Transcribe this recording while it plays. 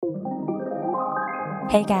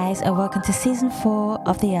Hey guys, and welcome to season 4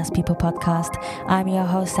 of the Us People podcast. I'm your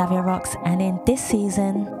host, Savia Rocks, and in this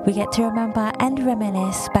season, we get to remember and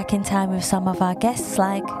reminisce back in time with some of our guests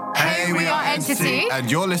like... Hey, we are Entity,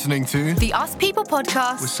 and you're listening to the Us People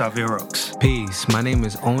podcast with Savia Rocks. Peace, my name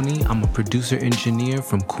is Oni. I'm a producer-engineer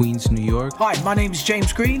from Queens, New York. Hi, my name is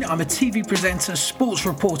James Green. I'm a TV presenter, sports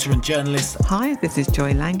reporter and journalist. Hi, this is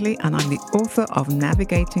Joy Langley, and I'm the author of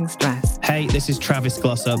Navigating Stress. Hey, this is Travis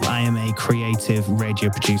Glossop. I am a creative radio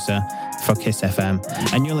producer for Kiss FM,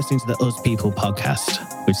 and you're listening to the Us People podcast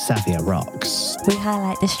with Savia Rocks. We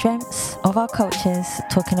highlight the strengths of our cultures,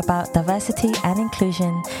 talking about diversity and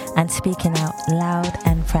inclusion, and speaking out loud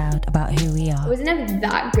and proud about who we are. I was never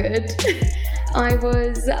that good. I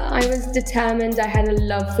was determined. I had a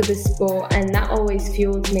love for the sport, and that always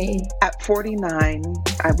fueled me. At 49,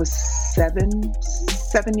 I was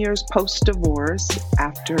seven years post-divorce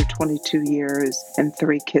after 22 years and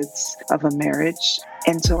 3 kids of a marriage.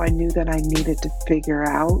 And so I knew that I needed to figure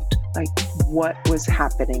out what was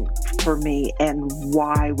happening for me and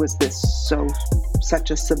why was this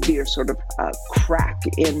such a severe sort of crack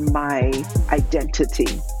in my identity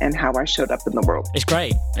and how I showed up in the world. It's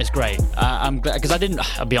great. I'm glad, because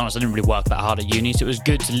I'll be honest, I didn't really work that hard at uni, so it was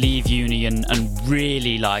good to leave uni and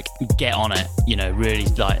really get on it, really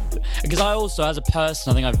because I also, as a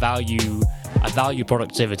person, I think I value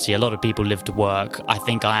productivity. A lot of people live to work. I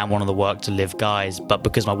think I am one of the work to live guys, but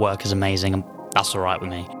because my work is amazing, that's all right with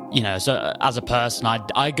me. So as a person,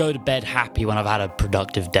 I go to bed happy when I've had a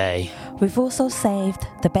productive day. We've also saved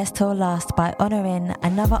the best till last by honouring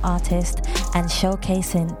another artist and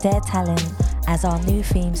showcasing their talent as our new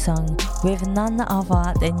theme song with none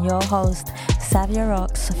other than your host, Savia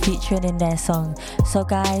Rocks, featuring in their song. So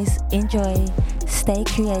guys, enjoy, stay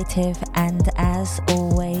creative, and as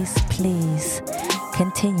always, please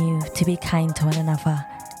continue to be kind to one another.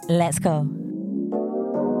 Let's go.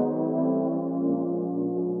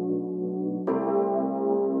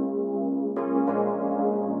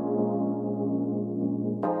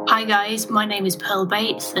 Hi guys, my name is Pearl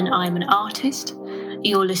Bates and I'm an artist.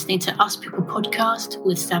 You're listening to Us People podcast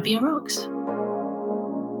with Savia Rocks.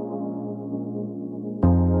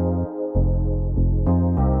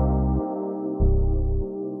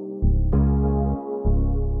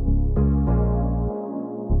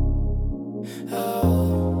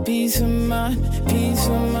 Oh, peace of mind.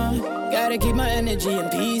 Gotta keep my energy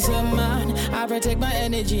and peace of mind. I protect my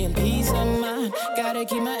energy and peace of mind. Gotta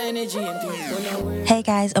keep my energy and peace. Hey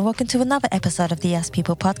guys, and welcome to another episode of the Us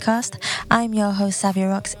People podcast. I'm your host, Savia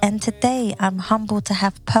Rocks, and today I'm humbled to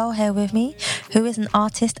have Pearl here with me, who is an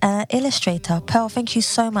artist and an illustrator. Pearl, thank you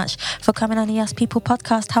so much for coming on the Us People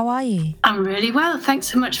podcast. How are you? I'm really well. Thanks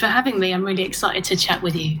so much for having me. I'm really excited to chat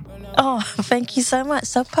with you. Oh, thank you so much.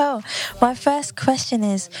 So, Pearl, my first question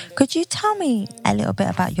is, could you tell me a little bit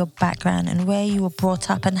about your background and where you were brought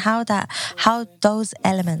up and how those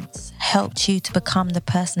elements helped you to become the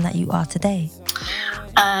person that you are today?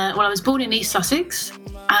 Well, I was born in East Sussex,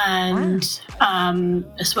 and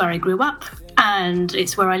that's where I grew up, and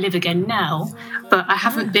it's where I live again now, but I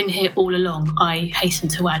haven't been here all along, I hasten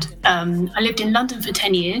to add. I lived in London for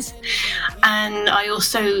 10 years, and I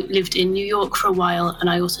also lived in New York for a while, and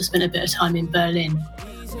I also spent a bit of time in Berlin.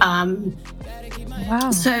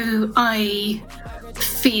 Wow. So I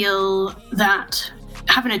feel that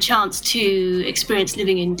having a chance to experience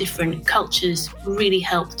living in different cultures really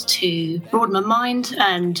helped to broaden my mind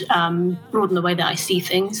and broaden the way that I see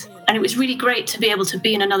things. And it was really great to be able to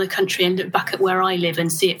be in another country and look back at where I live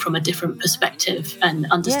and see it from a different perspective and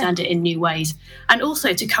understand it in new ways. And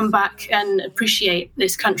also to come back and appreciate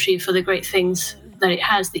this country for the great things that it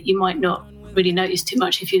has that you might not really notice too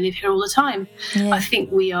much if you live here all the time. Yeah. I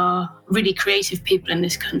think we are really creative people in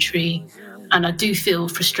this country. And I do feel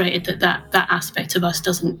frustrated that aspect of us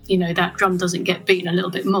doesn't, that drum doesn't get beaten a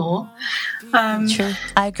little bit more. True,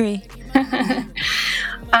 I agree.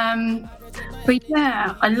 But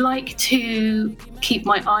yeah, I like to keep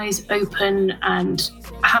my eyes open and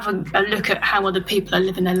have a look at how other people are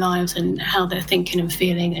living their lives and how they're thinking and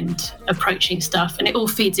feeling and approaching stuff. And it all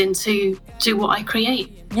feeds into what I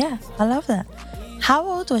create. Yeah, I love that. How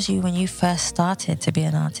old was you when you first started to be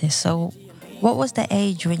an artist? So what was the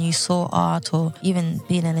age when you saw art or even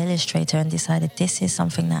being an illustrator and decided this is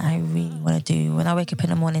something that I really want to do? When I wake up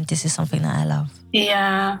in the morning, this is something that I love.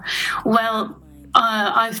 Yeah, well,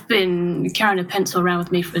 I've been carrying a pencil around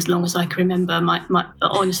with me for as long as I can remember.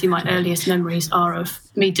 Honestly, my earliest memories are of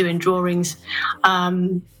me doing drawings.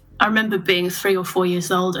 I remember being 3 or 4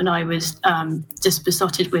 years old and I was just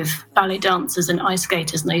besotted with ballet dancers and ice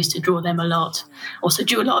skaters, and I used to draw them a lot. Also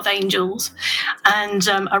drew a lot of angels. And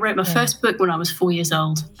I wrote my first book when I was 4 years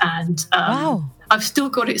old. And wow. I've still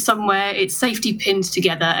got it somewhere. It's safety pinned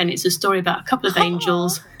together, and it's a story about a couple of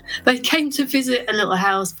angels. They came to visit a little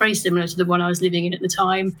house very similar to the one I was living in at the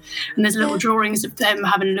time. And there's little drawings of them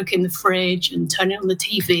having a look in the fridge and turning on the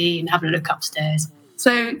TV and having a look upstairs.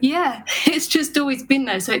 So, yeah, it's just always been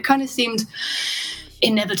there. So it kind of seemed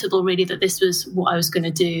inevitable, really, that this was what I was going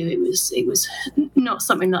to do. It was not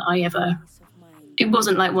something that I ever... It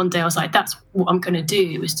wasn't like one day I was like, that's what I'm going to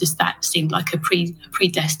do. It was just that seemed like a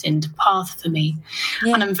predestined path for me.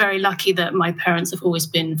 Yeah. And I'm very lucky that my parents have always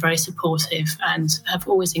been very supportive and have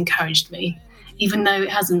always encouraged me, even though it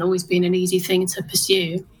hasn't always been an easy thing to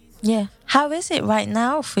pursue. Yeah. How is it right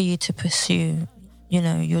now for you to pursue,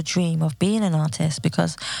 your dream of being an artist?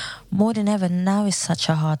 Because more than ever, now is such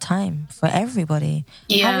a hard time for everybody.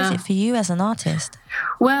 Yeah. How is it for you as an artist?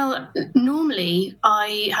 Well, normally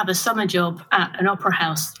I have a summer job at an opera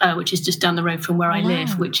house, which is just down the road from where I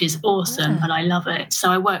live, which is awesome, and I love it. So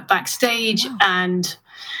I work backstage, and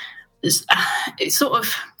it's sort of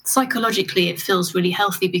psychologically it feels really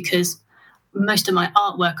healthy because most of my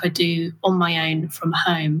artwork I do on my own from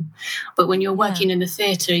home. But when you're working in the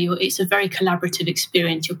theatre, it's a very collaborative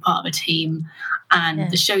experience. You're part of a team,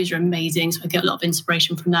 and the shows are amazing. So I get a lot of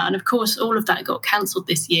inspiration from that. And of course, all of that got cancelled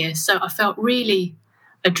this year. So I felt really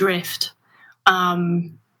adrift.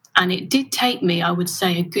 And it did take me, I would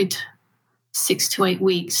say, a good 6 to 8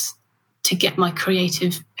 weeks to get my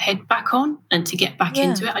creative head back on and to get back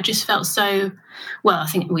into it. I just felt so, I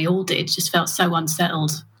think we all did, just felt so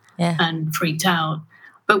unsettled. And freaked out.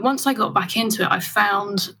 But once I got back into it, I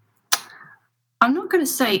found, I'm not going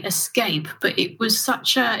to say escape, but it was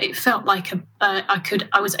it felt like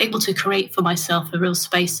I was able to create for myself a real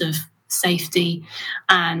space of safety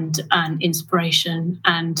and inspiration,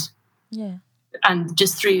 and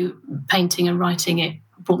just through painting and writing, it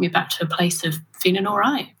brought me back to a place of feeling all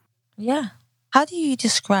right. Yeah. How do you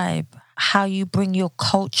describe how you bring your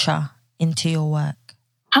culture into your work?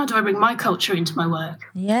 How do I bring my culture into my work?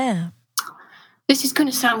 Yeah. This is going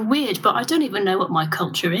to sound weird, but I don't even know what my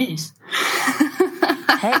culture is.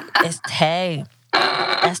 Hey,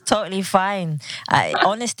 that's totally fine.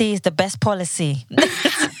 Honesty is the best policy.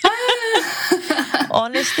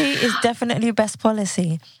 Honesty is definitely best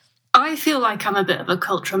policy. I feel like I'm a bit of a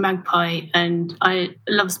cultural magpie, and I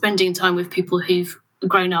love spending time with people who've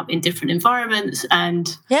grown up in different environments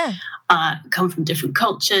and come from different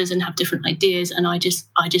cultures and have different ideas, and I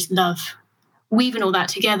just love weaving all that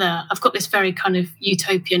together. I've got this very kind of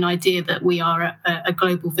utopian idea that we are a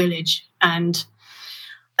global village, and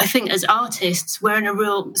I think as artists we're in a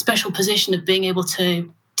real special position of being able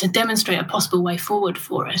to demonstrate a possible way forward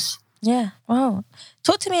for us. Yeah. Wow.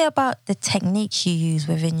 Talk to me about the techniques you use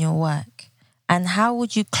within your work, and how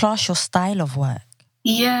would you class your style of work?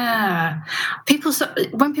 Yeah.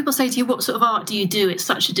 When people say to you, what sort of art do you do? It's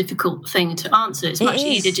such a difficult thing to answer. It's much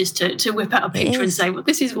easier just to whip out a picture and say, well,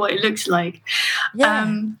 this is what it looks like.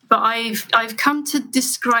 Yeah. But I've come to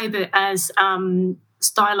describe it as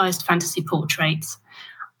stylized fantasy portraits.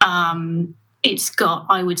 It's got,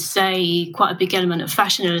 I would say, quite a big element of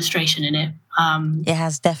fashion illustration in it. It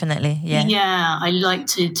has, definitely, yeah. Yeah, I like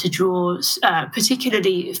to draw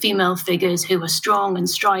particularly female figures who are strong and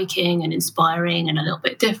striking and inspiring and a little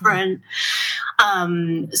bit different.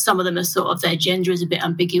 Some of them are sort of, their gender is a bit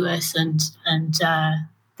ambiguous and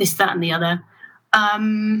this, that and the other.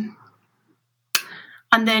 And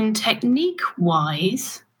then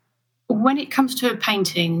technique-wise, when it comes to a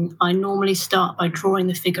painting, I normally start by drawing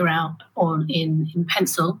the figure out in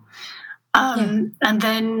pencil. And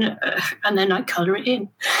then I colour it in.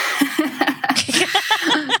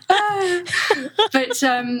 But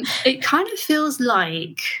it kind of feels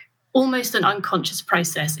like almost an unconscious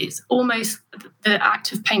process. It's almost, the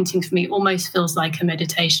act of painting for me almost feels like a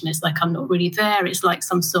meditation. It's like I'm not really there. It's like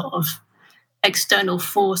some sort of external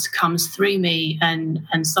force comes through me, and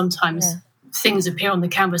sometimes things appear on the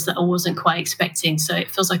canvas that I wasn't quite expecting. So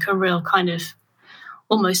it feels like a real kind of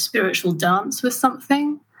almost spiritual dance with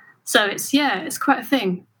something. So it's quite a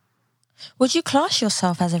thing. Would you class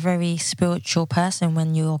yourself as a very spiritual person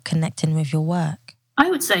when you're connecting with your work?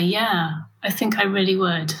 I would say, yeah. I think I really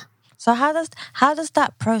would. So how does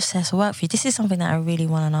that process work for you? This is something that I really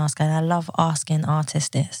want to ask, and I love asking artists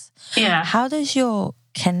this. Yeah. How does your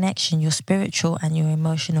connection, your spiritual and your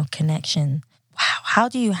emotional connection, how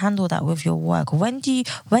do you handle that with your work? When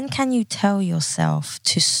can you tell yourself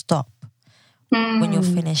to stop when you're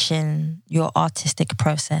finishing your artistic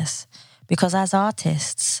process? Because as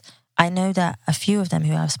artists, I know that a few of them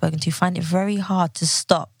who I've spoken to find it very hard to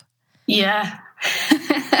stop. Yeah.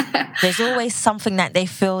 There's always something that they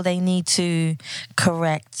feel they need to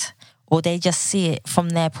correct, or they just see it from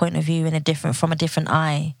their point of view from a different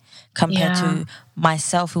eye. compared to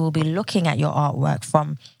myself, who will be looking at your artwork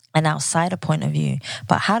from an outsider point of view.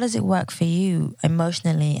 But how does it work for you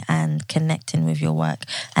emotionally and connecting with your work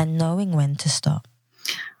and knowing when to stop?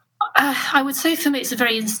 I would say for me, it's a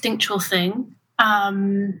very instinctual thing.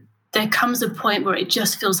 There comes a point where it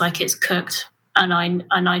just feels like it's cooked, and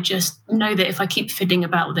I just know that if I keep fiddling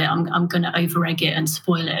about with it, I'm going to over-egg it and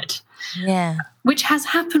spoil it. Yeah. Which has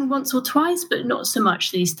happened once or twice, but not so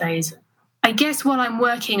much these days. I guess while I'm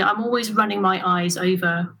working, I'm always running my eyes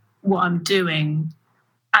over what I'm doing.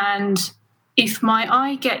 And if my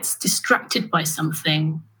eye gets distracted by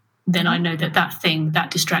something, then I know that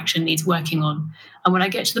distraction needs working on. And when I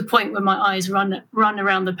get to the point where my eyes run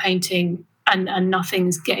around the painting and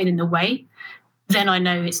nothing's getting in the way, then I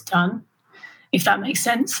know it's done, if that makes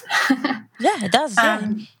sense. Yeah, it does.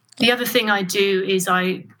 Yeah. The other thing I do is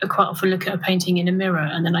I quite often look at a painting in a mirror,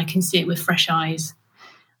 and then I can see it with fresh eyes.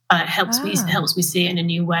 It helps me see it in a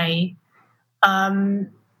new way.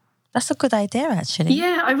 That's a good idea, actually.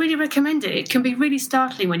 Yeah, I really recommend it. It can be really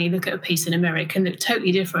startling when you look at a piece in a mirror. It can look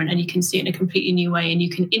totally different, and you can see it in a completely new way, and you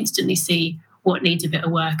can instantly see what needs a bit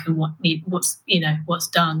of work and what's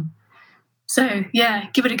done. So yeah,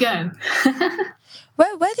 give it a go.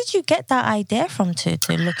 Where did you get that idea from to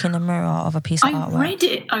look in a mirror of a piece of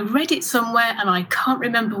artwork? I read it somewhere, and I can't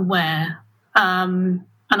remember where. And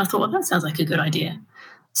I thought, well, that sounds like a good idea.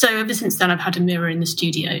 So ever since then, I've had a mirror in the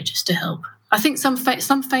studio just to help. I think some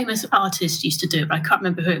famous artist used to do it, but I can't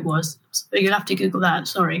remember who it was. So you'll have to Google that.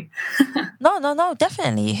 Sorry. No,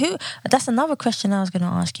 definitely. That's another question I was going to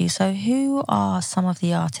ask you. So who are some of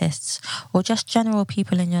the artists or just general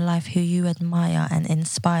people in your life who you admire and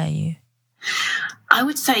inspire you? I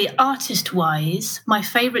would say artist-wise, my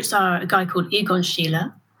favourites are a guy called Egon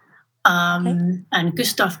Schiele and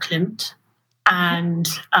Gustav Klimt and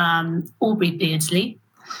Aubrey Beardsley.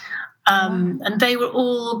 And they were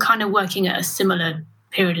all kind of working at a similar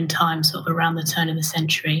period in time, sort of around the turn of the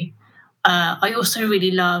century. I also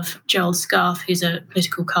really love Gerald Scarfe, who's a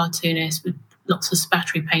political cartoonist with lots of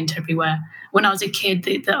spattery paint everywhere. When I was a kid,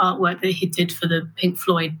 the artwork that he did for the Pink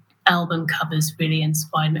Floyd album covers really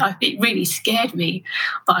inspired me. It really scared me,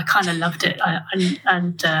 but I kind of loved it.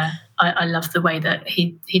 I love the way that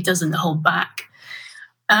he doesn't hold back.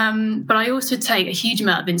 But I also take a huge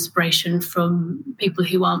amount of inspiration from people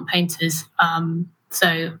who aren't painters.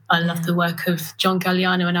 So I love the work of John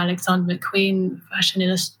Galliano and Alexander McQueen,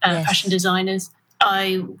 fashion designers.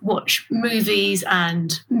 I watch movies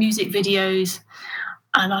and music videos,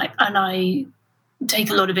 and I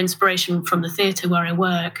take a lot of inspiration from the theatre where I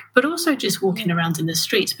work, but also just walking around in the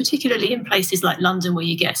streets, particularly in places like London where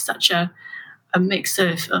you get such a mix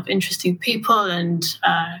of interesting people, and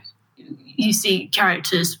you see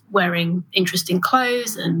characters wearing interesting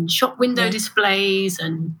clothes and shop window displays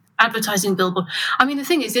and advertising billboard. I mean, the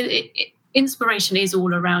thing is, inspiration is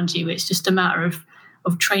all around you. It's just a matter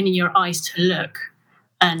of training your eyes to look.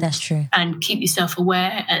 And, that's true. And keep yourself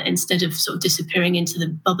aware instead of sort of disappearing into the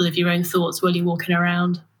bubble of your own thoughts while you're walking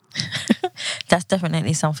around. That's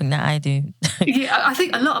definitely something that I do. Yeah, I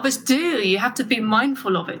think a lot of us do. You have to be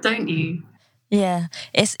mindful of it, don't you? Yeah,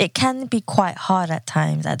 it can be quite hard at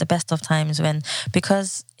times, at the best of times,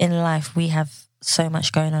 because in life we have so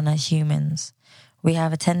much going on as humans. We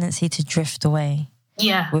have a tendency to drift away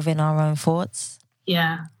within our own thoughts.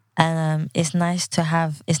 Yeah. And it's nice to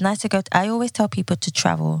go. I always tell people to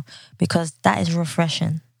travel because that is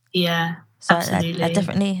refreshing. Yeah, so absolutely.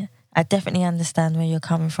 I definitely understand where you're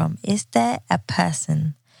coming from. Is there a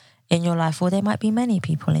person in your life, or there might be many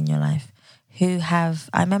people in your life who have,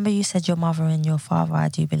 I remember you said your mother and your father, I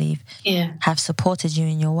do believe, have supported you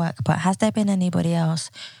in your work, but has there been anybody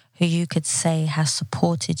else who you could say has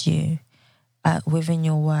supported you within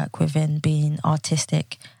your work, within being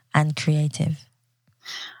artistic and creative?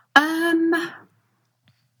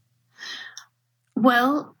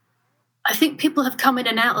 Well, I think people have come in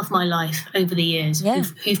and out of my life over the years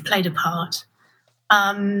who've played a part.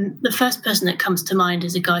 The first person that comes to mind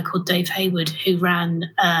is a guy called Dave Hayward, who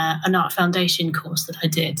ran an art foundation course that I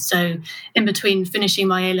did. So in between finishing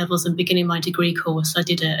my A-levels and beginning my degree course, I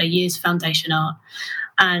did a year's foundation art.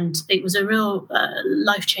 And it was a real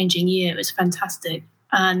life-changing year. It was fantastic.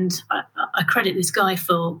 And I credit this guy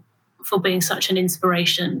for being such an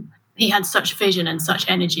inspiration. He had such vision and such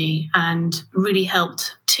energy and really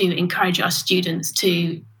helped to encourage our students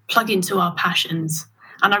to plug into our passions.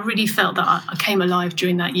 And I really felt that I came alive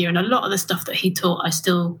during that year. And a lot of the stuff that he taught, I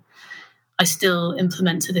still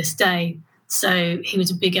implement to this day. So he was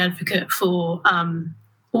a big advocate for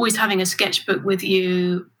always having a sketchbook with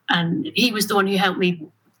you. And he was the one who helped me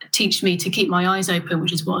teach me to keep my eyes open,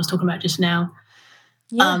 which is what I was talking about just now.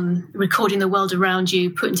 recording the world around you,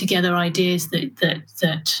 putting together ideas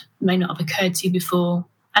that may not have occurred to you before,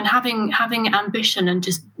 and having ambition and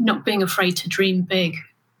just not being afraid to dream big.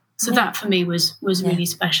 So that for me was really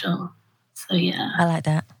special. So yeah, I like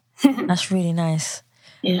that. That's really nice.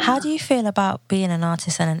 Yeah. How do you feel about being an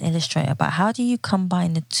artist and an illustrator? But how do you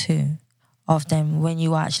combine the two of them when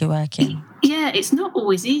you are actually working? Yeah, it's not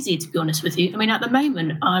always easy, to be honest with you. I mean, at the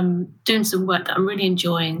moment, I'm doing some work that I'm really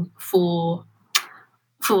enjoying for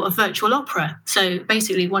a virtual opera. So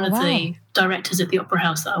basically, one of the directors at the Opera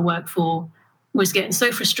House that I work for was getting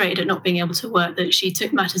so frustrated at not being able to work that she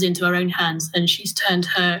took matters into her own hands, and she's turned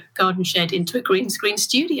her garden shed into a green screen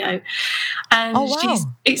studio. And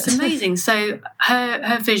it's amazing. So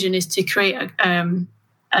her vision is to create an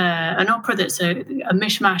opera that's a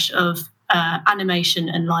mishmash of animation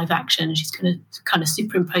and live action. She's going to kind of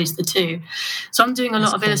superimpose the two. So I'm doing a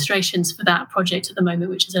lot of illustrations for that project at the moment,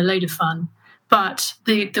 which is a load of fun. But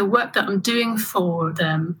the work that I'm doing for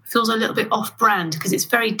them feels a little bit off-brand because it's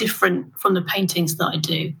very different from the paintings that I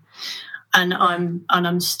do. And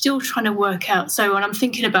I'm still trying to work out. So when I'm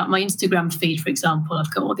thinking about my Instagram feed, for example,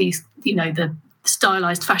 I've got all these, the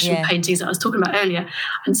stylized fashion paintings that I was talking about earlier,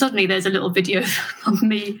 and suddenly there's a little video of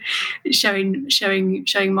me showing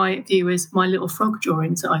my viewers my little frog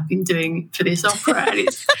drawings that I've been doing for this opera, and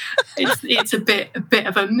it's a bit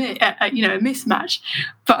of a mismatch.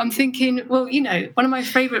 But I'm thinking, well, one of my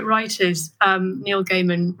favourite writers, Neil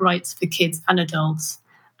Gaiman, writes for kids and adults,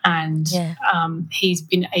 and he's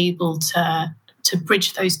been able to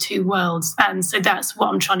bridge those two worlds. And so that's what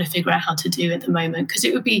I'm trying to figure out how to do at the moment, because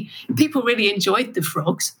it would be, people really enjoyed the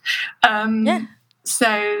frogs. So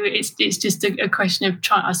it's just a question of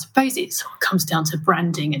trying. I suppose it sort of comes down to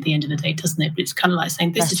branding at the end of the day, doesn't it? But it's kind of like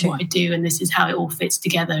saying, this is what I do and this is how it all fits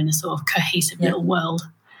together in a sort of cohesive little world.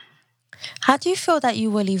 How do you feel that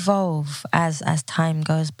you will evolve as time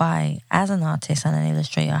goes by as an artist and an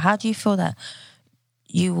illustrator? How do you feel that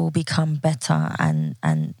you will become better, and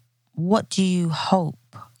what do you hope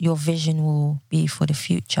your vision will be for the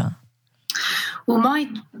future? Well, my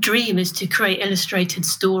dream is to create illustrated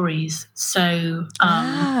stories. So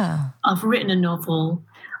I've written a novel,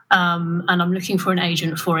 and I'm looking for an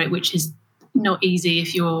agent for it, which is not easy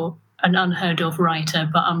if you're an unheard of writer,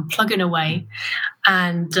 but I'm plugging away,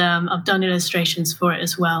 and I've done illustrations for it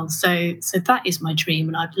as well. So that is my dream,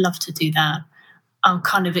 and I'd love to do that. I'm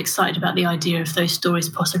kind of excited about the idea of those stories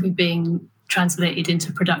possibly being translated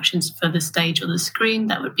into productions for the stage or the screen.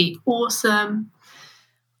 That would be awesome.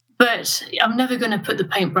 But I'm never going to put the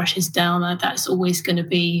paintbrushes down. That's always going to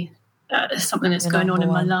be something that's going on in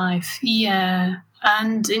my life. Yeah.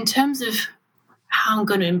 And in terms of how I'm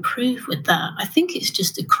going to improve with that, I think it's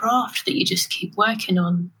just a craft that you just keep working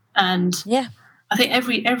on. And I think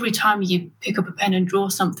every time you pick up a pen and draw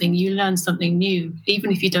something, you learn something new,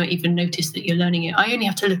 even if you don't even notice that you're learning it. I only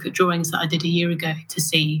have to look at drawings that I did a year ago to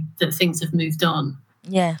see that things have moved on.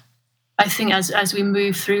 Yeah. I think as we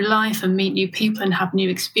move through life and meet new people and have new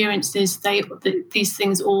experiences, these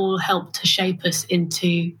things all help to shape us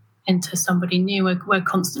into somebody new. We're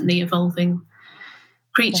constantly evolving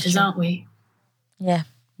creatures, aren't we? Yeah,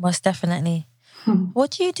 most definitely. What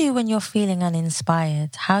do you do when you're feeling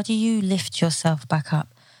uninspired? How do you lift yourself back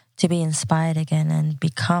up to be inspired again and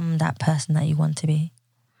become that person that you want to be?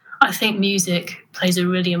 I think music plays a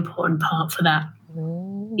really important part for that.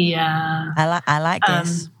 Ooh. Yeah, I like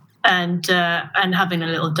this. And having a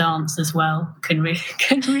little dance as well can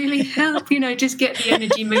really help. Just get the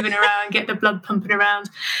energy moving around, get the blood pumping around,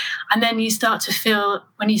 and then when you start to feel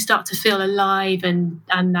alive and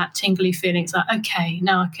that tingly feeling, it's like, okay,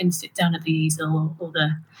 now I can sit down at the easel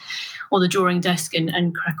or the drawing desk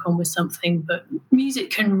and crack on with something. But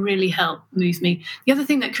music can really help move me. The other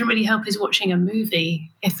thing that can really help is watching a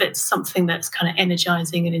movie, if it's something that's kind of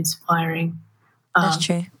energizing and inspiring. That's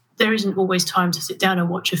true. There isn't always time to sit down and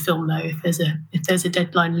watch a film, though. If there's a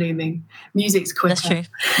deadline looming, music's quicker. That's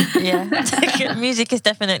true. Yeah, music is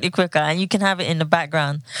definitely quicker, and you can have it in the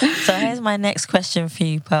background. So here's my next question for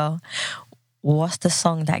you, Pearl. What's the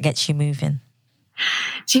song that gets you moving?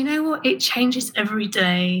 Do you know what? It changes every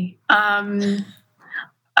day. I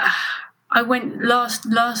went last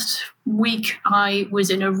week. I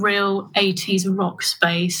was in a real 80s rock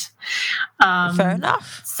space. Fair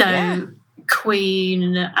enough. So.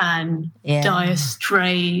 Queen and Dire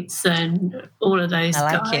Straits and all of those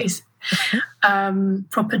guys.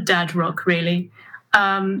 Proper dad rock, really.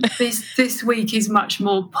 This week is much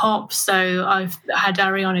more pop, so I've had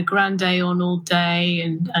Ariana Grande on all day,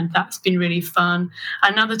 and that's been really fun.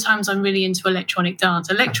 And other times I'm really into electronic dance.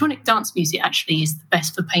 Electronic dance music actually is the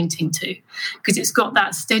best for painting too, because it's got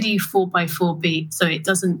that steady 4x4 beat, so it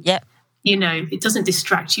doesn't it doesn't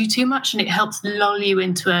distract you too much, and it helps lull you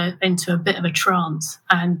into a bit of a trance.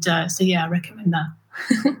 And so I recommend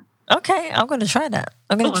that. Okay, I'm going to try that.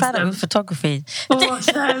 I'm going to try that with photography.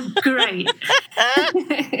 Awesome, great.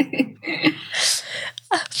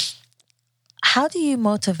 How do you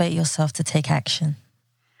motivate yourself to take action?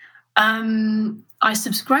 I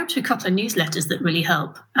subscribe to a couple of newsletters that really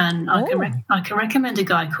help, and I can recommend a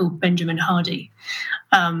guy called Benjamin Hardy.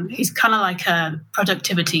 He's kind of like a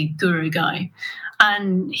productivity guru guy,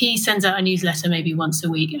 and he sends out a newsletter maybe once a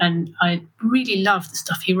week, and I really love the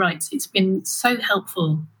stuff he writes. It's been so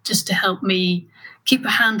helpful just to help me keep a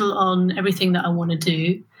handle on everything that I want to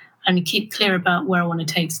do and keep clear about where I want to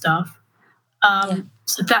take stuff.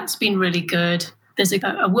 So that's been really good. There's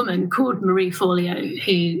a woman called Marie Forleo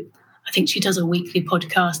who I think she does a weekly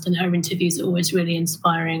podcast, and her interviews are always really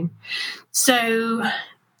inspiring. So,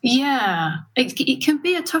 it can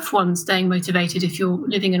be a tough one staying motivated if you're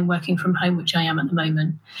living and working from home, which I am at the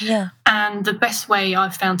moment. Yeah. And the best way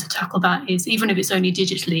I've found to tackle that is, even if it's only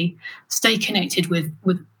digitally, stay connected with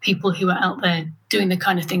people who are out there doing the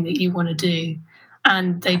kind of thing that you want to do.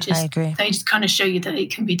 And they just kind of show you that it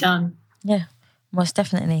can be done. Yeah, most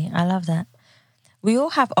definitely. I love that. We all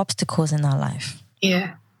have obstacles in our life.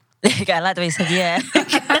 Yeah. I like the way you said, yeah.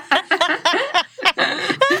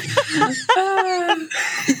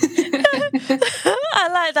 I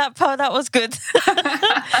like that part. That was good.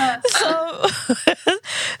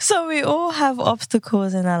 So we all have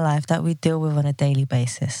obstacles in our life that we deal with on a daily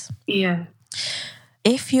basis. Yeah.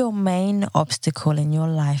 If your main obstacle in your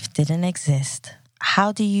life didn't exist,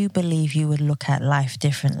 how do you believe you would look at life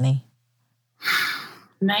differently?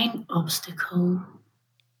 Main obstacle.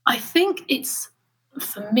 I think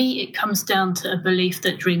for me, it comes down to a belief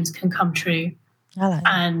that dreams can come true. I like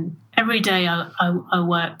that. And every day I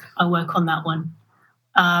work on that one.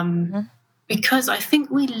 Because I think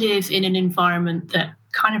we live in an environment that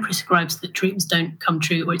kind of prescribes that dreams don't come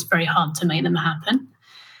true, or it's very hard to make them happen.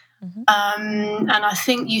 And I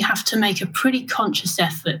think you have to make a pretty conscious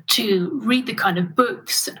effort to read the kind of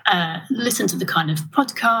books, listen to the kind of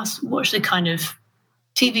podcasts, watch the kind of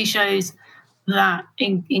TV shows that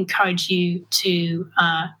encourage you to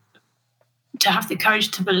have the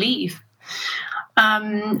courage to believe.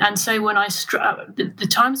 And so when the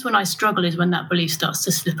times when I struggle is when that belief starts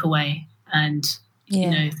to slip away, and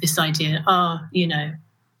this idea,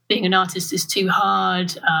 being an artist is too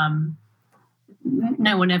hard.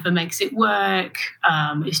 No one ever makes it work.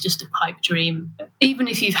 It's just a pipe dream. Even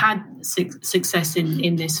if you've had success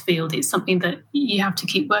in this field, it's something that you have to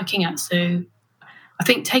keep working at. So I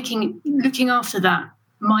think looking after that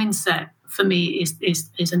mindset for me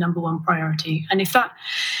is a number one priority. And if that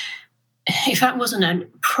wasn't a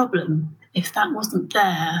problem, if that wasn't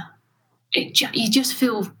there, you just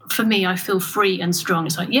feel, for me, I feel free and strong.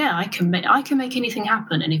 It's like, I can make anything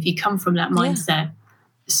happen. And if you come from that mindset,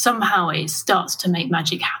 somehow it starts to make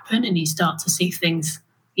magic happen, and you start to see things,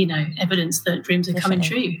 evidence that dreams are coming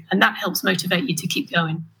true. And that helps motivate you to keep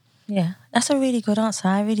going. Yeah, that's a really good answer.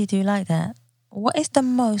 I really do like that. What is the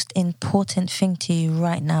most important thing to you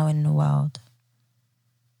right now in the world?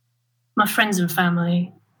 My friends and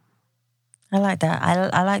family. I like that.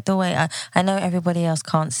 I like the way, I know everybody else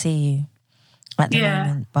can't see you at the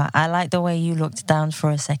moment, but I like the way you looked down for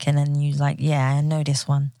a second and you like, I know this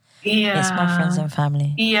one. Yeah. It's my friends and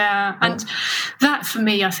family. Yeah. And that for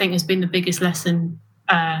me, I think, has been the biggest lesson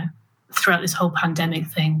throughout this whole pandemic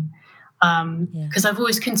thing. Because I've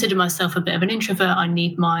always considered myself a bit of an introvert. I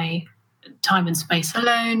need my time and space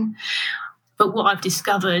alone. But what I've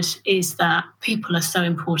discovered is that people are so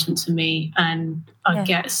important to me, and I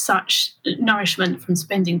get such nourishment from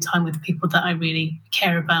spending time with people that I really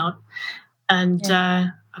care about. And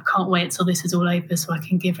I can't wait till this is all over so I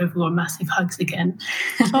can give everyone massive hugs again.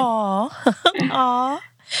 Aww.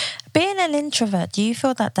 Being an introvert, do you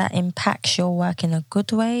feel that impacts your work in a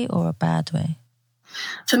good way or a bad way?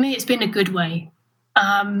 For me, it's been a good way.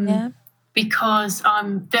 Because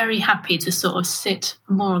I'm very happy to sort of sit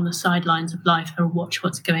more on the sidelines of life and watch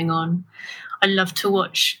what's going on. I love to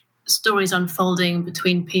watch stories unfolding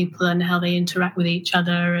between people and how they interact with each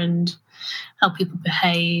other and how people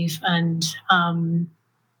behave. And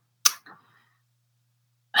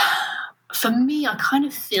for me, I kind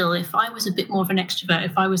of feel if I was a bit more of an extrovert,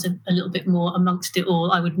 if I was a little bit more amongst it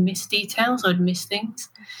all, I would miss details, I would miss things.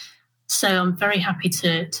 So I'm very happy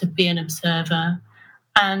to be an observer.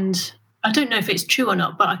 And I don't know if it's true or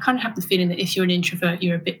not, but I kind of have the feeling that if you're an introvert,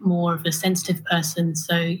 you're a bit more of a sensitive person.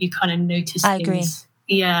 So you kind of notice things. I agree.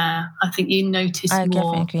 Yeah, I think you notice more. I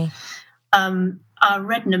definitely agree. I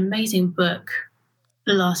read an amazing book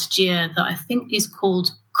last year that I think is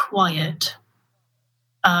called Quiet.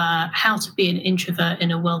 How to Be an Introvert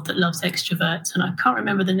in a World That Loves Extroverts. And I can't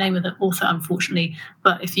remember the name of the author, unfortunately,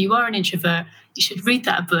 but if you are an introvert, you should read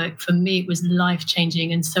that book. For me, it was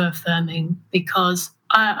life-changing and so affirming, because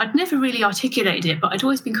I'd never really articulated it, but I'd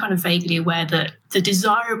always been kind of vaguely aware that the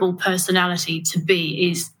desirable personality to be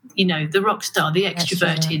is, you know, the rock star, the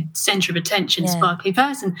extroverted, centre of attention, sparkly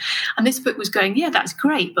person. And this book was going, yeah, that's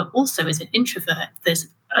great, but also as an introvert, there's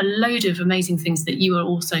a load of amazing things that you are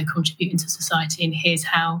also contributing to society, and here's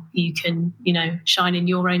how you can, you know, shine in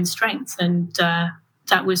your own strengths. And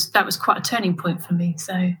that was quite a turning point for me.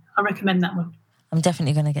 So I recommend that one. I'm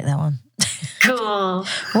definitely going to get that one. Cool.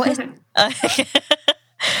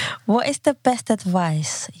 What is the best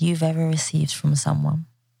advice you've ever received from someone?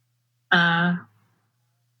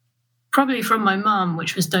 Probably from my mum,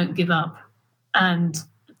 which was don't give up. And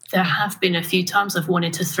there have been a few times I've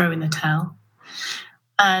wanted to throw in the towel.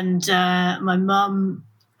 And my mum,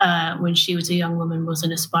 when she was a young woman, was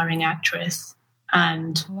an aspiring actress.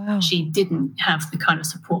 And she didn't have the kind of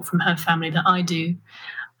support from her family that I do.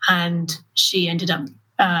 And she ended up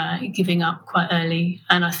giving up quite early.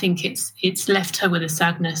 And I think it's left her with a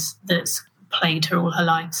sadness that's plagued her all her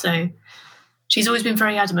life. So she's always been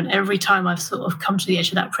very adamant. Every time I've sort of come to the edge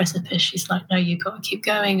of that precipice, she's like, no, you've got to keep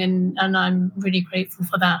going. And I'm really grateful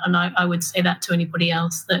for that. And I would say that to anybody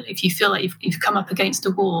else, that if you feel like you've come up against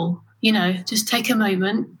a wall, you know, just take a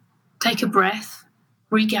moment, take a breath,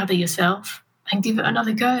 regather yourself and give it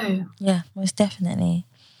another go. Yeah, most definitely.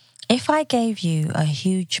 If I gave you a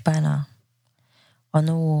huge banner on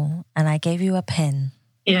the wall and I gave you a pen,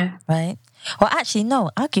 right? Well, actually, no,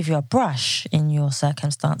 I'll give you a brush in your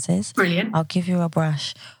circumstances. Brilliant. I'll give you a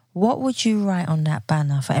brush. What would you write on that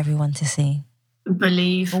banner for everyone to see?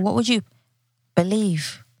 Believe. Or what would you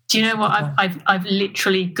believe? Do you know what? I've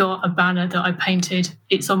literally got a banner that I painted.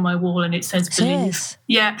 It's on my wall and it says believe. Serious?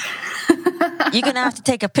 Yeah. You're going to have to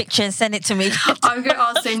take a picture and send it to me.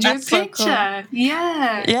 I'll send you a picture. So cool.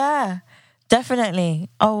 Yeah. Yeah, definitely.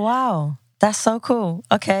 Oh, wow. That's so cool.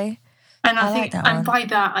 Okay. And I think, like that and one. by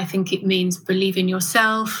that, I think it means believe in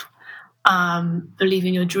yourself, believe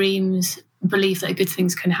in your dreams, believe that good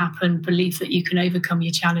things can happen, believe that you can overcome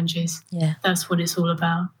your challenges. Yeah. That's what it's all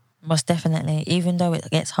about. Most definitely. Even though it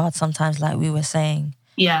gets hard sometimes, like we were saying.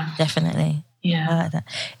 Yeah. Definitely. Yeah. I like that.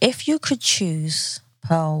 If you could choose,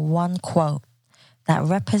 Pearl, one quote that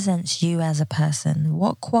represents you as a person,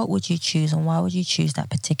 what quote would you choose and why would you choose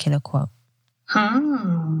that particular quote?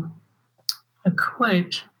 A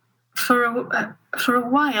quote. For a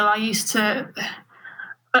while, I used to.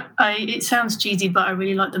 It sounds cheesy, but I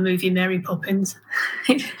really like the movie Mary Poppins.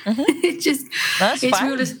 It's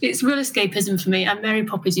real escapism for me. And Mary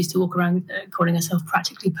Poppins used to walk around calling herself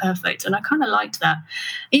practically perfect, and I kind of liked that.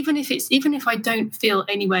 Even if I don't feel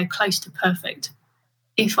anywhere close to perfect,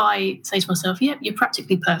 if I say to myself, "Yep, you're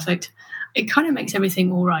practically perfect," it kind of makes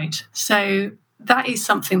everything all right. So that is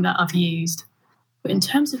something that I've used. But in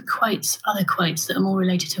terms of quotes, other quotes that are more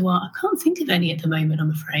related to art, I can't think of any at the moment,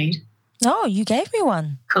 I'm afraid. No, you gave me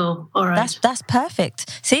one. Cool. All right. That's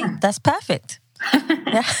perfect. See, that's perfect.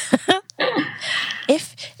 Yeah.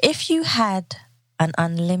 If you had an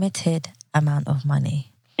unlimited amount of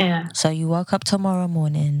money, so you woke up tomorrow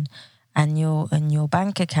morning and your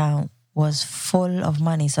bank account was full of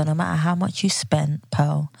money, so no matter how much you spent,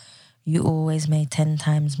 Pearl, you always made 10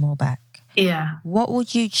 times more back. Yeah. What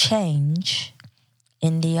would you change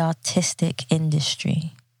in the artistic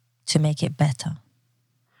industry to make it better?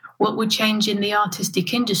 What would change in the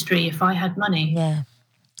artistic industry if I had money?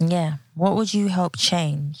 Yeah. What would you help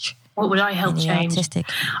change? What would I help change? Artistic?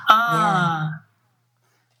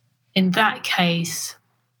 In that case,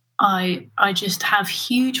 I just have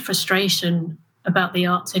huge frustration about the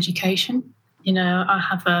arts education. You know, I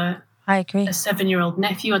have a 7-year-old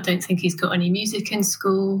nephew. I don't think he's got any music in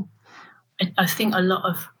school. I think a lot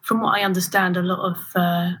of, from what I understand, a lot of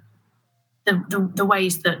the way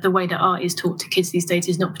that art is taught to kids these days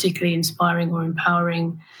is not particularly inspiring or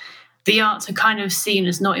empowering. The arts are kind of seen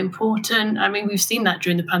as not important. I mean, we've seen that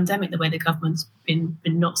during the pandemic, the way the government's been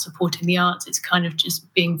not supporting the arts. It's kind of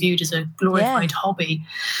just being viewed as a glorified hobby.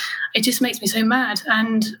 It just makes me so mad.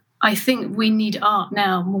 And I think we need art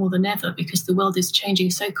now more than ever because the world is changing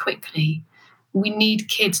so quickly. We need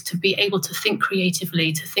kids to be able to think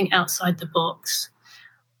creatively, to think outside the box,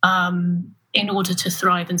 in order to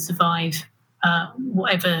thrive and survive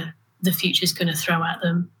whatever the future is going to throw at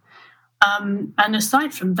them. And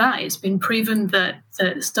aside from that, it's been proven that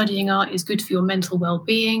studying art is good for your mental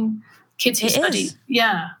well-being. Kids who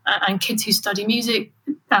and kids who study music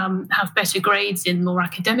have better grades in more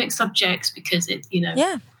academic subjects because it,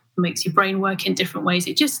 makes your brain work in different ways.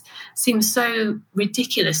 It just seems so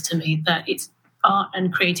ridiculous to me that it's art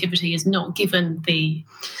and creativity is not given the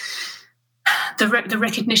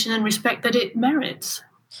recognition and respect that it merits.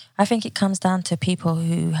 I think it comes down to people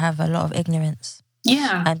who have a lot of ignorance.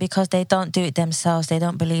 Yeah. And because they don't do it themselves, they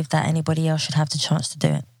don't believe that anybody else should have the chance to do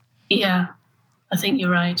it. Yeah, I think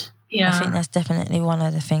you're right. Yeah. I think that's definitely one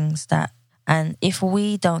of the things that, and if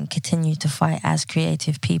we don't continue to fight as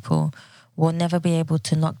creative people, we'll never be able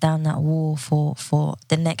to knock down that wall for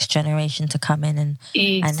the next generation to come in and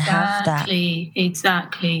have that.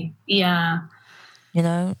 Exactly. Yeah. You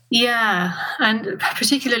know? Yeah. And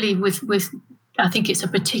particularly with I think it's a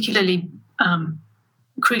particularly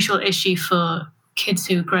crucial issue for kids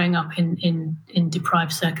who are growing up in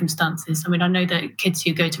deprived circumstances. I mean, I know that kids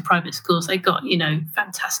who go to private schools, they've got,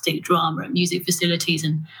 fantastic drama and music facilities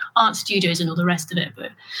and art studios and all the rest of it.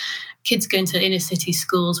 But kids going to inner city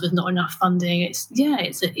schools with not enough funding, they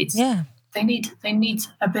need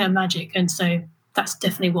a bit of magic. And so that's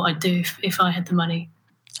definitely what I'd do if I had the money.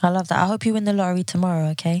 I love that. I hope you win the lottery tomorrow,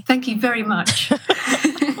 okay? Thank you very much.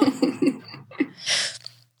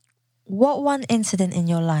 What one incident in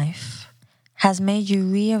your life has made you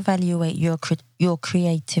reevaluate your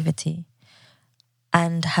creativity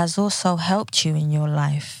and has also helped you in your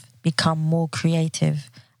life become more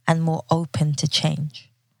creative and more open to change?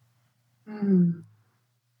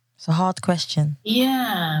 It's a hard question.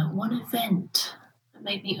 Yeah, one event that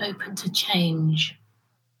made me open to change.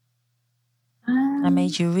 That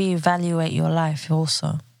made you reevaluate your life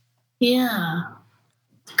also. Yeah.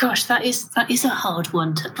 Gosh, that is a hard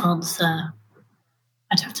one to answer.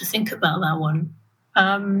 I'd have to think about that one.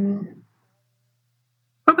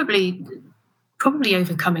 Probably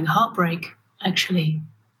overcoming heartbreak, actually.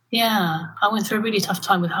 Yeah, I went through a really tough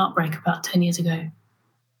time with heartbreak about 10 years ago.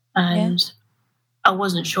 And I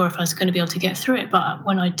wasn't sure if I was going to be able to get through it, but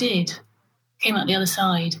when I did, came out the other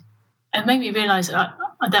side, it made me realise that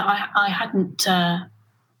I hadn't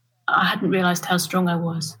realised how strong I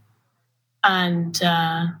was. And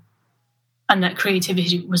that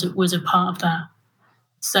creativity was a part of that.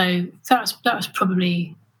 So that was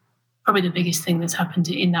probably the biggest thing that's happened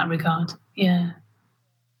in that regard. Yeah.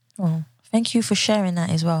 Oh, thank you for sharing that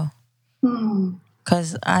as well.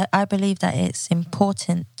 Because I believe that it's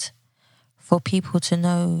important for people to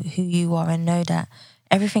know who you are and know that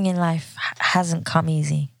everything in life hasn't come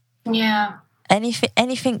easy. Yeah.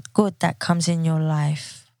 Anything good that comes in your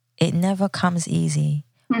life, it never comes easy.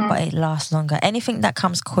 But it lasts longer. Anything that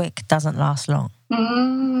comes quick doesn't last long.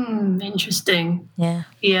 Interesting. Yeah.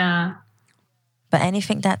 Yeah. But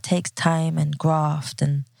anything that takes time and graft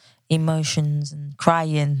and emotions and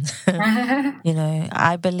crying,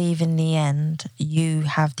 I believe in the end you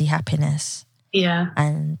have the happiness. Yeah.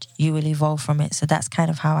 And you will evolve from it. So that's kind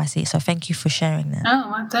of how I see it. So thank you for sharing that. Oh,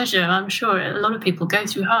 my pleasure. I'm sure a lot of people go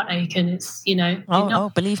through heartache and it's,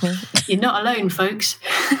 believe me. You're not alone, folks.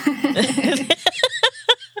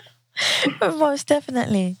 Most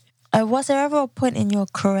definitely. Was there ever a point in your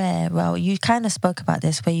career, well, you kind of spoke about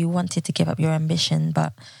this, where you wanted to give up your ambition,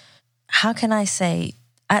 but how can I say,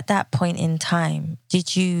 at that point in time, do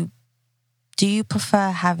you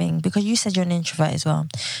prefer having, because you said you're an introvert as well,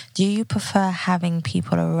 do you prefer having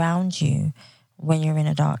people around you when you're in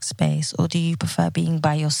a dark space, or do you prefer being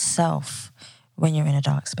by yourself when you're in a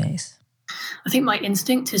dark space? I think my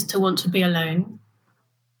instinct is to want to be alone,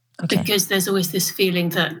 because there's always this feeling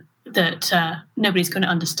that nobody's going to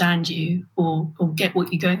understand you or get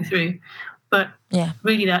what you're going through. But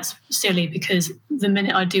really that's silly, because the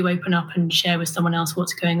minute I do open up and share with someone else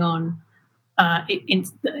what's going on,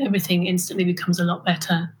 everything instantly becomes a lot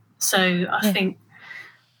better. So I think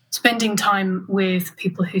spending time with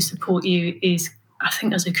people who support you is, I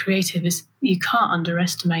think as a creative, you can't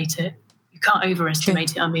underestimate it. You can't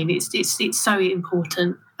overestimate it. I mean, it's so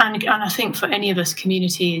important. And I think for any of us,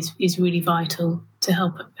 community is really vital to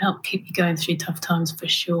help keep you going through tough times, for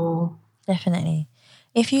sure. Definitely.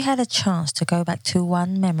 If you had a chance to go back to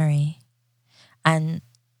one memory and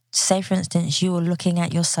say, for instance, you were looking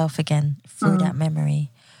at yourself again through that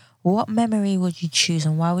memory, what memory would you choose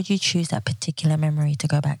and why would you choose that particular memory to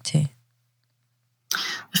go back to?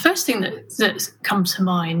 The first thing that's come to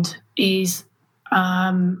mind is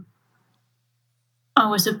I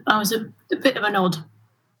was a bit of an odd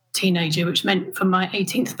teenager, which meant for my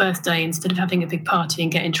 18th birthday, instead of having a big party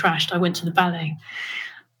and getting trashed, I went to the ballet.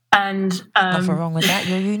 And nothing wrong with that.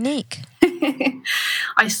 You're unique.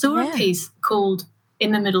 I saw a piece called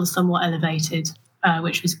 "In the Middle, Somewhat Elevated,"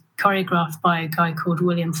 which was choreographed by a guy called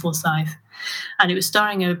William Forsyth, and it was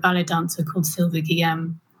starring a ballet dancer called Sylvia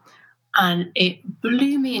Guillem, and it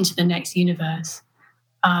blew me into the next universe.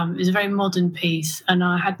 It was a very modern piece, and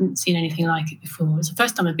I hadn't seen anything like it before. It was the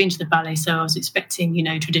first time I'd been to the ballet, so I was expecting,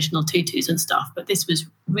 traditional tutus and stuff, but this was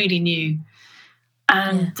really new.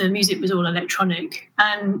 And the music was all electronic.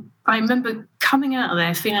 And I remember coming out of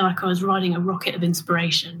there feeling like I was riding a rocket of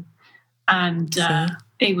inspiration. And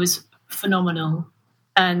it was phenomenal.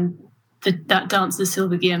 And that dancer,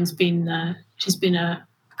 Sylvia Guillem's she's been a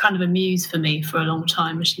kind of a muse for me for a long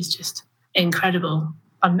time. And she's just incredible.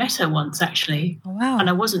 I met her once, actually. Oh, wow. And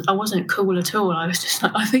I wasn't cool at all. I was just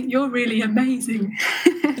like, I think you're really amazing.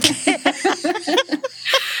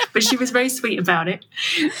 But she was very sweet about it.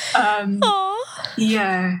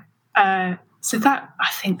 Yeah. So that, I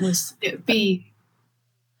think, it would be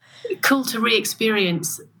cool to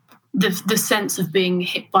re-experience the sense of being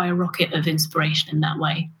hit by a rocket of inspiration in that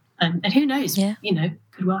way. And who knows,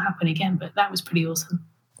 could well happen again. But that was pretty awesome.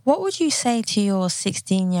 What would you say to your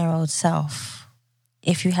 16-year-old self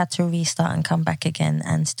if you had to restart and come back again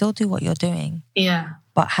and still do what you're doing? Yeah.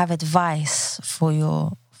 But have advice for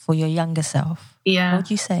your younger self? Yeah. What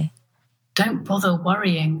would you say? Don't bother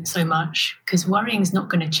worrying so much, because worrying is not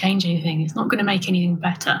going to change anything. It's not going to make anything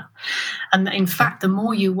better. And in fact, the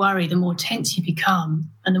more you worry, the more tense you become.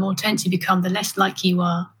 And the more tense you become, the less likely you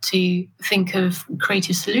are to think of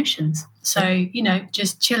creative solutions. So,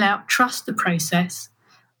 just chill out, trust the process,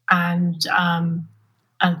 and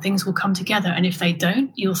things will come together. And if they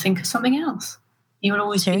don't, you'll think of something else. You'll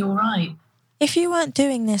always be all right. If you weren't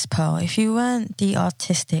doing this, Pearl, if you weren't the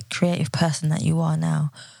artistic, creative person that you are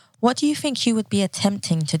now, what do you think you would be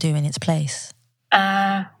attempting to do in its place?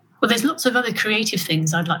 Well, there's lots of other creative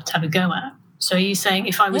things I'd like to have a go at. So are you saying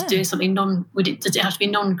if I was doing something does it have to be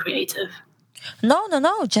non-creative? No.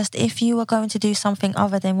 Just if you were going to do something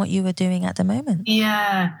other than what you were doing at the moment.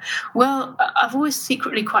 Yeah. Well, I've always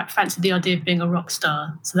secretly quite fancied the idea of being a rock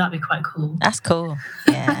star. So that'd be quite cool. That's cool.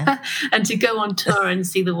 Yeah. And to go on tour and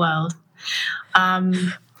see the world.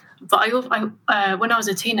 But I when I was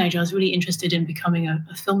a teenager, I was really interested in becoming a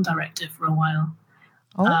film director for a while.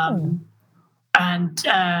 And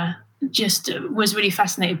just was really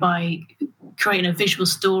fascinated by creating a visual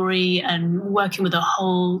story and working with a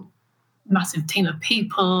whole massive team of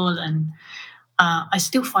people. And I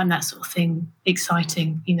still find that sort of thing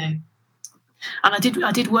exciting, And I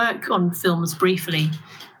did work on films briefly,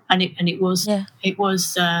 and it was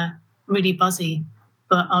really buzzy.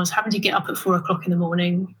 But I was having to get up at 4:00 in the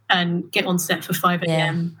morning and get on set for 5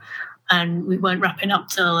 a.m. And we weren't wrapping up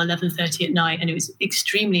till 11:30 at night, and it was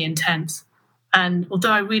extremely intense. And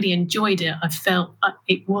although I really enjoyed it, I felt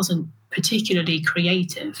it wasn't particularly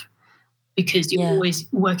creative, because you're always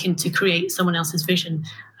working to create someone else's vision.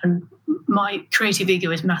 And my creative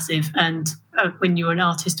ego is massive. And when you're an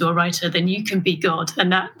artist or a writer, then you can be God,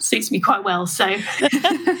 and that suits me quite well. So...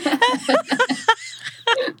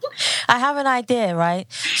 I have an idea, right?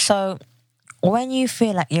 So when you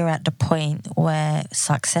feel like you're at the point where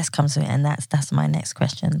success comes to it, and that's my next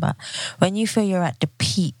question, but when you feel you're at the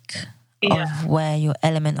peak of where your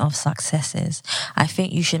element of success is, I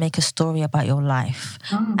think you should make a story about your life,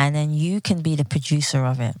 and then you can be the producer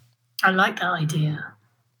of it. I like that idea.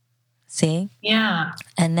 See? Yeah.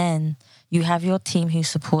 And then you have your team who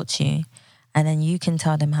supports you, and then you can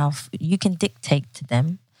tell them you can dictate to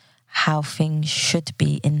them how things should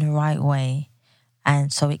be in the right way,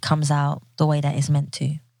 and so it comes out the way that it's meant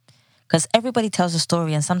to. Because everybody tells a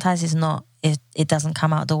story, and sometimes it doesn't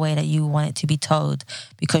come out the way that you want it to be told,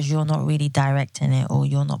 because you're not really directing it or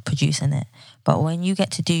you're not producing it. But when you get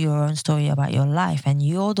to do your own story about your life and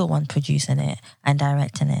you're the one producing it and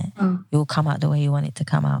directing it, it will come out the way you want it to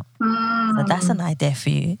come out. So that's an idea for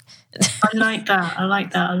you. I like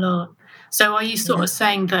that a lot. So are you sort of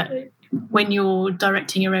saying that when you're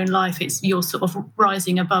directing your own life, you're sort of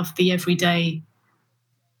rising above the everyday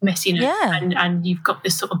messiness, and you've got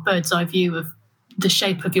this sort of bird's eye view of the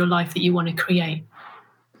shape of your life that you want to create?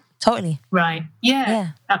 Totally. Right.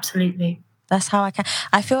 Yeah. Absolutely. That's how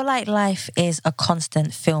I feel like life is a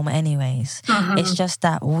constant film anyways. It's just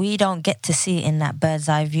that we don't get to see it in that bird's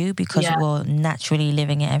eye view because we're naturally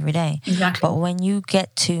living it every day. Exactly. But when you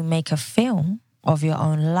get to make a film of your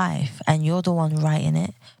own life and you're the one writing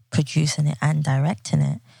it, producing it and directing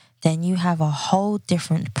it, then you have a whole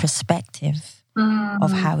different perspective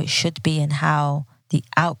of how it should be and how the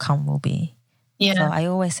outcome will be. So I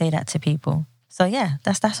always say that to people. So yeah,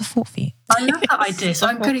 that's a thought for you. I love that idea. So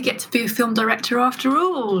I'm going to get to be a film director after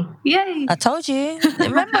all. Yay! I told you.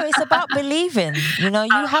 Remember, it's about believing. You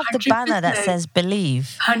have the banner that says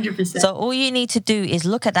believe. 100%. So all you need to do is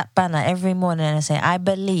look at that banner every morning and say, I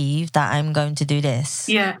believe that I'm going to do this.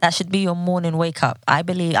 Yeah. That should be your morning wake up. I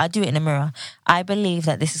do it in the mirror. I believe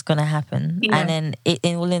that this is going to happen. Yeah. And then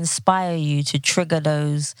it will inspire you to trigger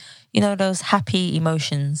those, those happy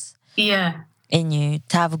emotions. Yeah. In you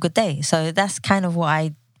to have a good day. So that's kind of what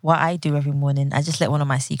I do every morning. I just let one of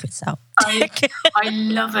my secrets out. I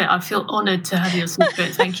love it. I feel honoured to have your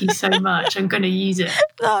secret. Thank you so much. I'm going to use it.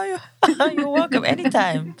 No, you're welcome.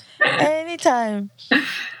 Anytime. Anytime.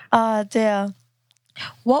 Dear.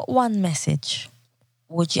 What one message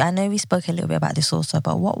would you, I know we spoke a little bit about this also,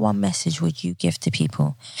 but what one message would you give to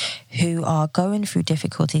people who are going through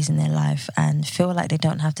difficulties in their life and feel like they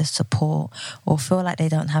don't have the support, or feel like they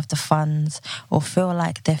don't have the funds, or feel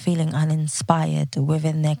like they're feeling uninspired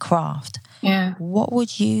within their craft? Yeah. What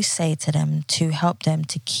would you say to them to help them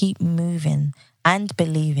to keep moving and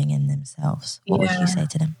believing in themselves? What would you say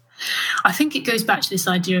to them? I think it goes back to this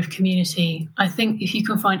idea of community. I think if you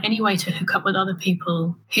can find any way to hook up with other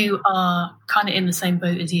people who are kind of in the same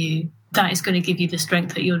boat as you, that is going to give you the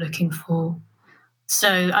strength that you're looking for. So,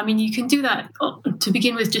 I mean, you can do that to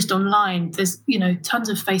begin with just online. There's, tons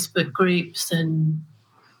of Facebook groups and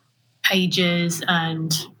pages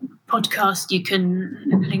and podcasts you can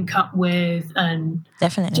link up with, and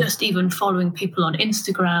definitely just even following people on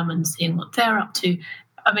Instagram and seeing what they're up to.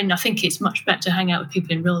 I mean, I think it's much better to hang out with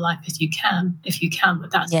people in real life if you can,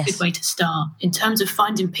 but that's a good way to start. In terms of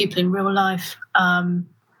finding people in real life,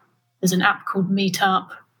 there's an app called Meetup,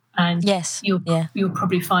 and you'll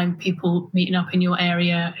probably find people meeting up in your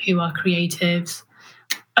area who are creatives.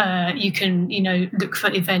 You can, look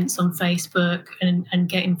for events on Facebook and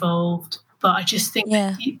get involved. But I just think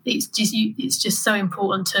it's just so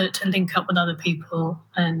important to link up with other people.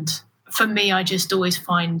 And for me, I just always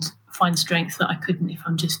find strength that I couldn't if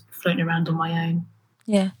I'm just floating around on my own.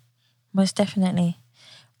 Yeah, most definitely.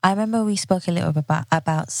 I remember we spoke a little bit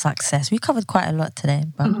about success. We covered quite a lot today,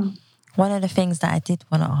 but one of the things that I did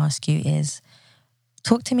want to ask you is,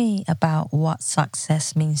 talk to me about what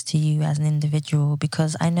success means to you as an individual,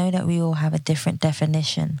 because I know that we all have a different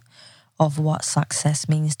definition of what success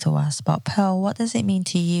means to us. But Pearl, what does it mean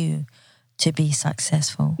to you to be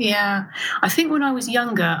successful? Yeah, I think when I was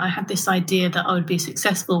younger, I had this idea that I would be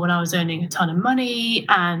successful when I was earning a ton of money,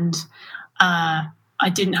 and I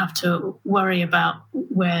didn't have to worry about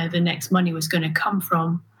where the next money was going to come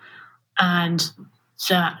from, and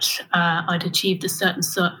that I'd achieved a certain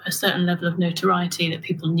level of notoriety, that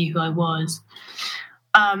people knew who I was.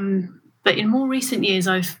 But in more recent years,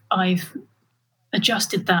 I've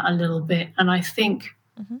adjusted that a little bit, and I think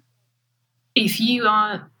if you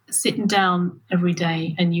are sitting down every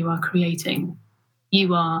day and you are creating,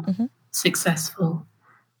 you are successful.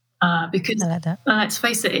 Because let's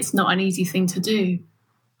face it, it's not an easy thing to do,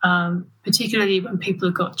 particularly when people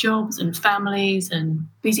have got jobs and families and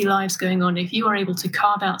busy lives going on. If you are able to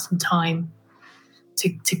carve out some time to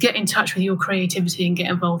get in touch with your creativity and get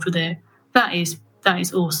involved with it, that is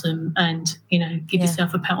awesome. And, give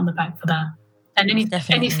yourself a pat on the back for that. And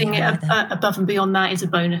anything above and beyond that is a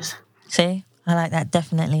bonus. See? I like that,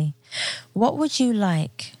 definitely. What would you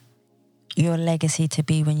like your legacy to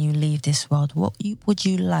be when you leave this world? What would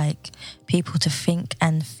you like people to think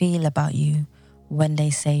and feel about you when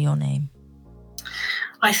they say your name?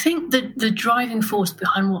 I think that the driving force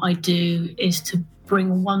behind what I do is to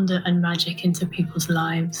bring wonder and magic into people's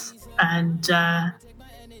lives. And I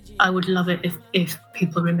would love it if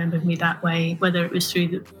people remembered me that way, whether it was through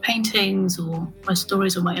the paintings or my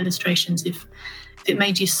stories or my illustrations. If it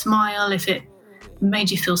made you smile, if it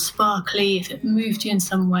made you feel sparkly, if it moved you in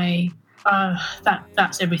some way,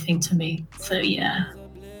 that's everything to me. So, yeah.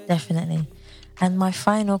 Definitely. And my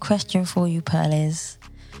final question for you, Pearl, is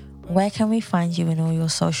where can we find you in all your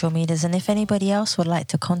social medias? And if anybody else would like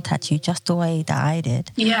to contact you just the way that I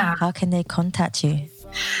did, how can they contact you?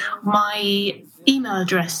 My email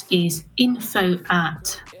address is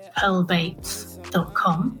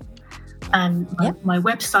info@pearlbates.com. And my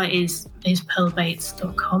website is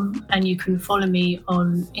pearlbates.com, and you can follow me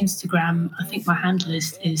on Instagram. I think my handle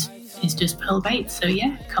is just Pearl Bates. So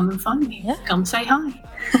come and find me. Come say hi.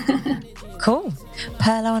 Cool.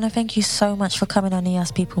 Pearl, I want to thank you so much for coming on the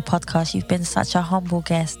Us People podcast. You've been such a humble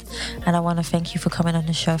guest, and I want to thank you for coming on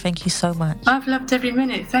the show. Thank you so much. I've loved every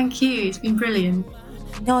minute. Thank you. It's been brilliant.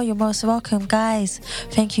 No, you're most welcome, guys.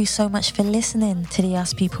 Thank you so much for listening to the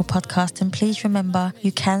Us People podcast. And please remember,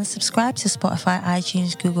 you can subscribe to Spotify,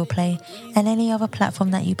 iTunes, Google Play, and any other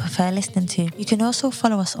platform that you prefer listening to. You can also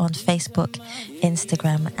follow us on Facebook,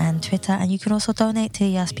 Instagram, and Twitter. And you can also donate to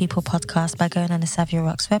the Us People podcast by going on the Savia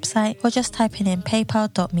Rocks website or just typing in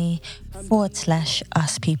paypal.me/Us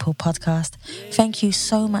People podcast. Thank you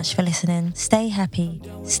so much for listening. Stay happy,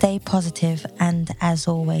 stay positive, and as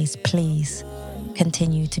always, please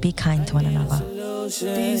continue to be kind to one another.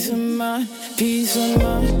 Peace of mind, peace of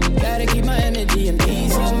mind. Gotta keep my energy and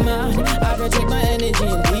peace of mind. I protect my energy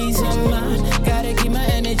and peace of mind. Gotta keep my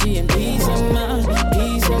energy and peace of mind.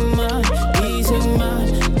 Peace of mind, peace of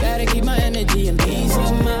mind. Gotta keep my energy and peace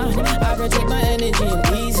of mind. I protect my energy and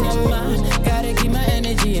peace of mind. Gotta keep my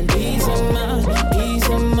energy and peace of mind. Peace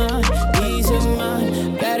of mind, peace of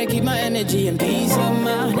mind. Gotta keep my energy and peace of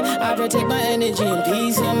mind. I protect my energy and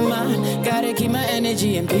peace of mind. Gotta keep my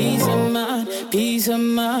energy and peace of mind. Peace of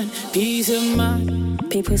mind, peace of mind.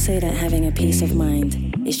 People say that having a peace of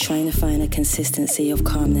mind is trying to find a consistency of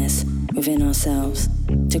calmness within ourselves,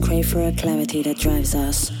 to crave for a clarity that drives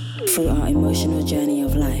us through our emotional journey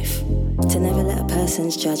of life, to never let a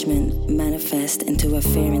person's judgment manifest into a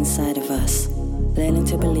fear inside of us, learning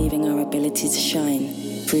to believe in our ability to shine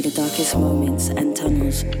through the darkest moments and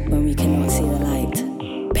tunnels when we cannot see the light.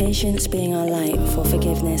 Patience being our light for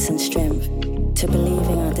forgiveness and strength, to believe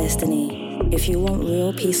in our destiny. If you want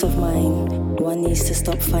real peace of mind, one needs to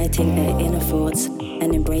stop fighting their inner thoughts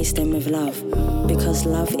and embrace them with love, because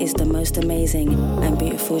love is the most amazing and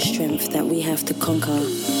beautiful strength that we have to conquer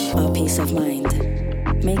our peace of mind.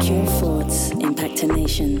 Make your thoughts impact a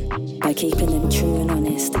nation by keeping them true and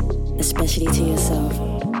honest, especially to yourself,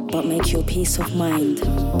 but make your peace of mind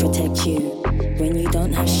protect you when you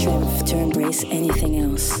don't have strength to embrace anything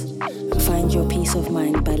else. Find your peace of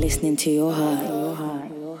mind by listening to your heart.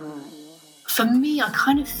 For me, I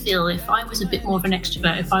kind of feel if I was a bit more of an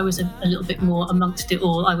extrovert, if I was a little bit more amongst it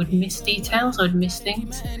all, I would miss details, I would miss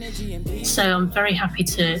things. So I'm very happy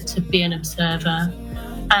to be an observer.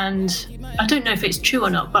 And I don't know if it's true or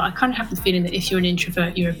not, but I kind of have the feeling that if you're an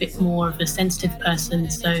introvert, you're a bit more of a sensitive person,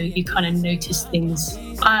 so you kind of notice things.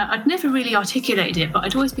 I'd never really articulated it, but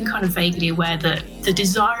I'd always been kind of vaguely aware that the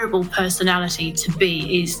desirable personality to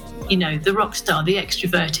be is, you know, the rock star, the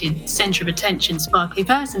extroverted, centre of attention, sparkly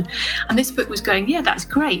person. And this book was going, yeah, that's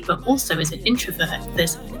great, but also as an introvert,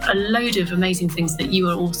 there's a load of amazing things that you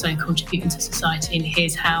are also contributing to society, and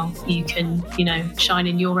here's how you can, you know, shine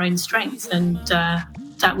in your own strengths. And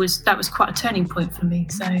that was quite a turning point for me,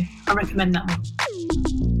 so I recommend that one.